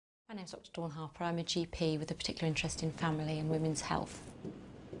My name's Dr. Dawn Harper. I'm a GP with a particular interest in family and women's health.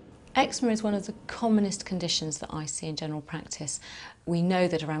 Eczema is one of the commonest conditions that I see in general practice. We know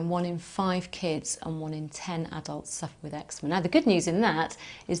that around 1 in 5 kids and 1 in 10 adults suffer with eczema. Now the good news in that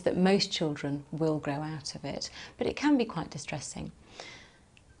is that most children will grow out of it, but it can be quite distressing.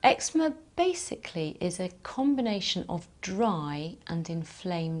 Eczema basically is a combination of dry and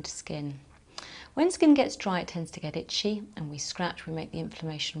inflamed skin. When skin gets dry, it tends to get itchy, and we scratch, we make the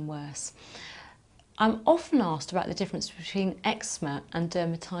inflammation worse. I'm often asked about the difference between eczema and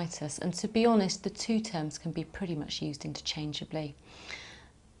dermatitis, and to be honest, the two terms can be pretty much used interchangeably.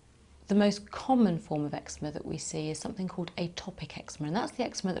 The most common form of eczema that we see is something called atopic eczema, and that's the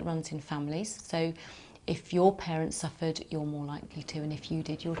eczema that runs in families. So if your parents suffered, you're more likely to, and if you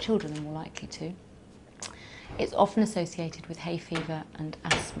did, your children are more likely to. It's often associated with hay fever and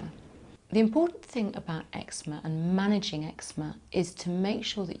asthma. The important thing about eczema and managing eczema is to make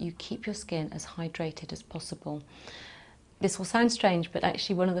sure that you keep your skin as hydrated as possible. This will sound strange, but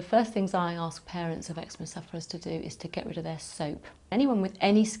actually one of the first things I ask parents of eczema sufferers to do is to get rid of their soap. Anyone with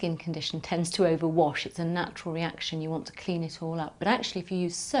any skin condition tends to overwash. It's a natural reaction. You want to clean it all up. But actually, if you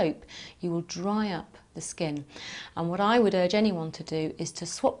use soap, you will dry up the skin. And what I would urge anyone to do is to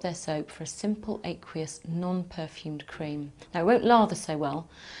swap their soap for a simple aqueous non-perfumed cream. Now it won't lather so well,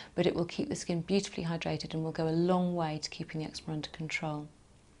 but it will keep the skin beautifully hydrated and will go a long way to keeping the eczema under control.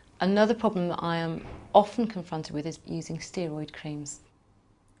 Another problem that I am often confronted with is using steroid creams.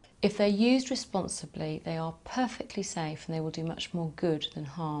 If they're used responsibly, they are perfectly safe and they will do much more good than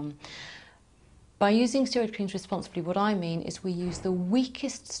harm. By using steroid creams responsibly, what I mean is we use the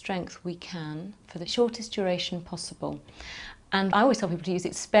weakest strength we can for the shortest duration possible. And I always tell people to use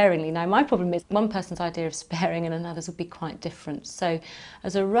it sparingly. Now my problem is one person's idea of sparing and another's will be quite different. So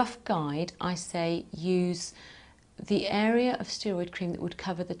as a rough guide, I say use the area of steroid cream that would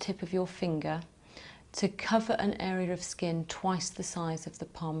cover the tip of your finger to cover an area of skin twice the size of the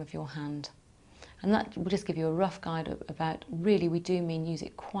palm of your hand. And that will just give you a rough guide about, really we do mean use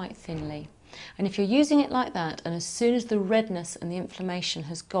it quite thinly. And if you're using it like that, and as soon as the redness and the inflammation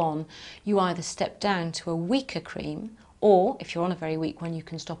has gone, you either step down to a weaker cream, or if you're on a very weak one you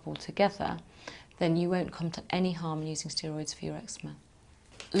can stop altogether, then you won't come to any harm in using steroids for your eczema.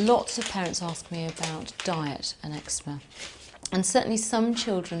 Lots of parents ask me about diet and eczema, and certainly some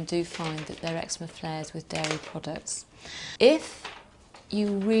children do find that their eczema flares with dairy products. If you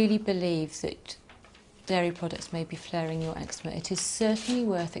really believe that dairy products may be flaring your eczema, it is certainly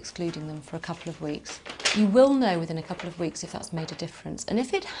worth excluding them for a couple of weeks. You will know within a couple of weeks if that's made a difference, and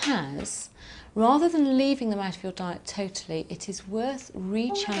if it has, rather than leaving them out of your diet totally, it is worth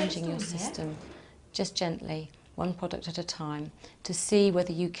re-challenging your system, just gently, one product at a time, to see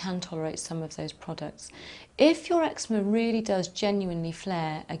whether you can tolerate some of those products. If your eczema really does genuinely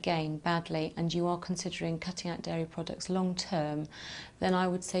flare again badly and you are considering cutting out dairy products long term, then I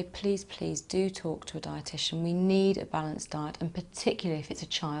would say please do talk to a dietitian. We need a balanced diet, and particularly if it's a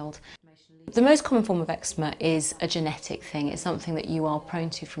child. The most common form of eczema is a genetic thing. It's something that you are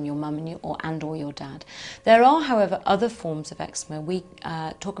prone to from your mum and or your dad. There are, however, other forms of eczema. We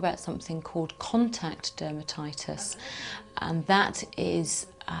talk about something called contact dermatitis, and that is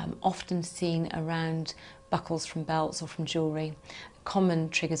often seen around buckles from belts or from jewellery. Common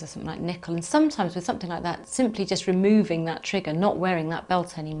triggers are something like nickel, and sometimes with something like that, simply just removing that trigger, not wearing that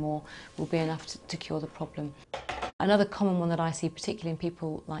belt anymore, will be enough to cure the problem. Another common one that I see, particularly in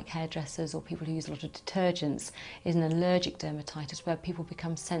people like hairdressers or people who use a lot of detergents, is an allergic dermatitis, where people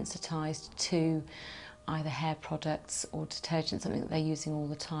become sensitised to either hair products or detergents, something that they're using all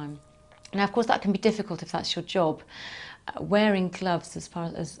the time. Now, of course, that can be difficult if that's your job. Wearing gloves as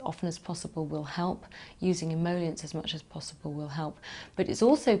often as possible will help. Using emollients as much as possible will help. But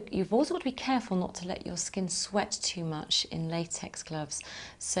you've also got to be careful not to let your skin sweat too much in latex gloves.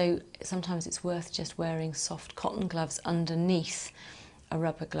 So sometimes it's worth just wearing soft cotton gloves underneath a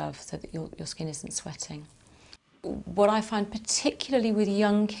rubber glove so that your skin isn't sweating. What I find particularly with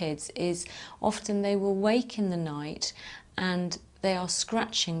young kids is often they will wake in the night and they are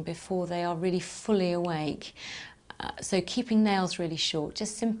scratching before they are really fully awake. So keeping nails really short,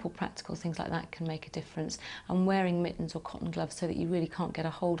 just simple practical things like that can make a difference, and wearing mittens or cotton gloves so that you really can't get a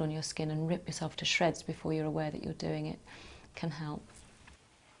hold on your skin and rip yourself to shreds before you're aware that you're doing it can help.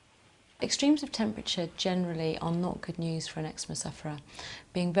 Extremes of temperature generally are not good news for an eczema sufferer.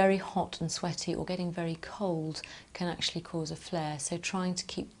 Being very hot and sweaty or getting very cold can actually cause a flare, so trying to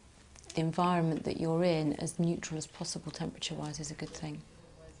keep the environment that you're in as neutral as possible temperature-wise is a good thing.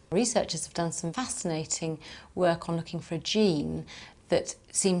 Researchers have done some fascinating work on looking for a gene that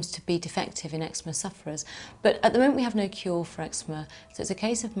seems to be defective in eczema sufferers. But at the moment we have no cure for eczema, so it's a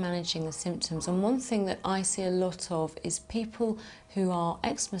case of managing the symptoms. And one thing that I see a lot of is people who are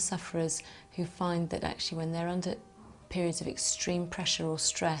eczema sufferers who find that actually when they're under periods of extreme pressure or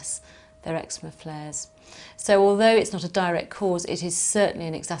stress, their eczema flares. So although it's not a direct cause, it is certainly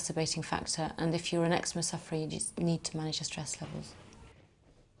an exacerbating factor, and if you're an eczema sufferer, you just need to manage your stress levels.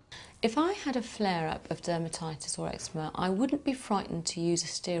 If I had a flare-up of dermatitis or eczema, I wouldn't be frightened to use a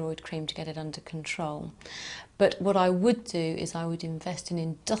steroid cream to get it under control. But what I would do is I would invest in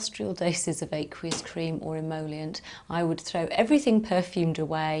industrial doses of aqueous cream or emollient. I would throw everything perfumed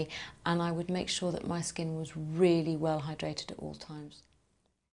away, and I would make sure that my skin was really well hydrated at all times.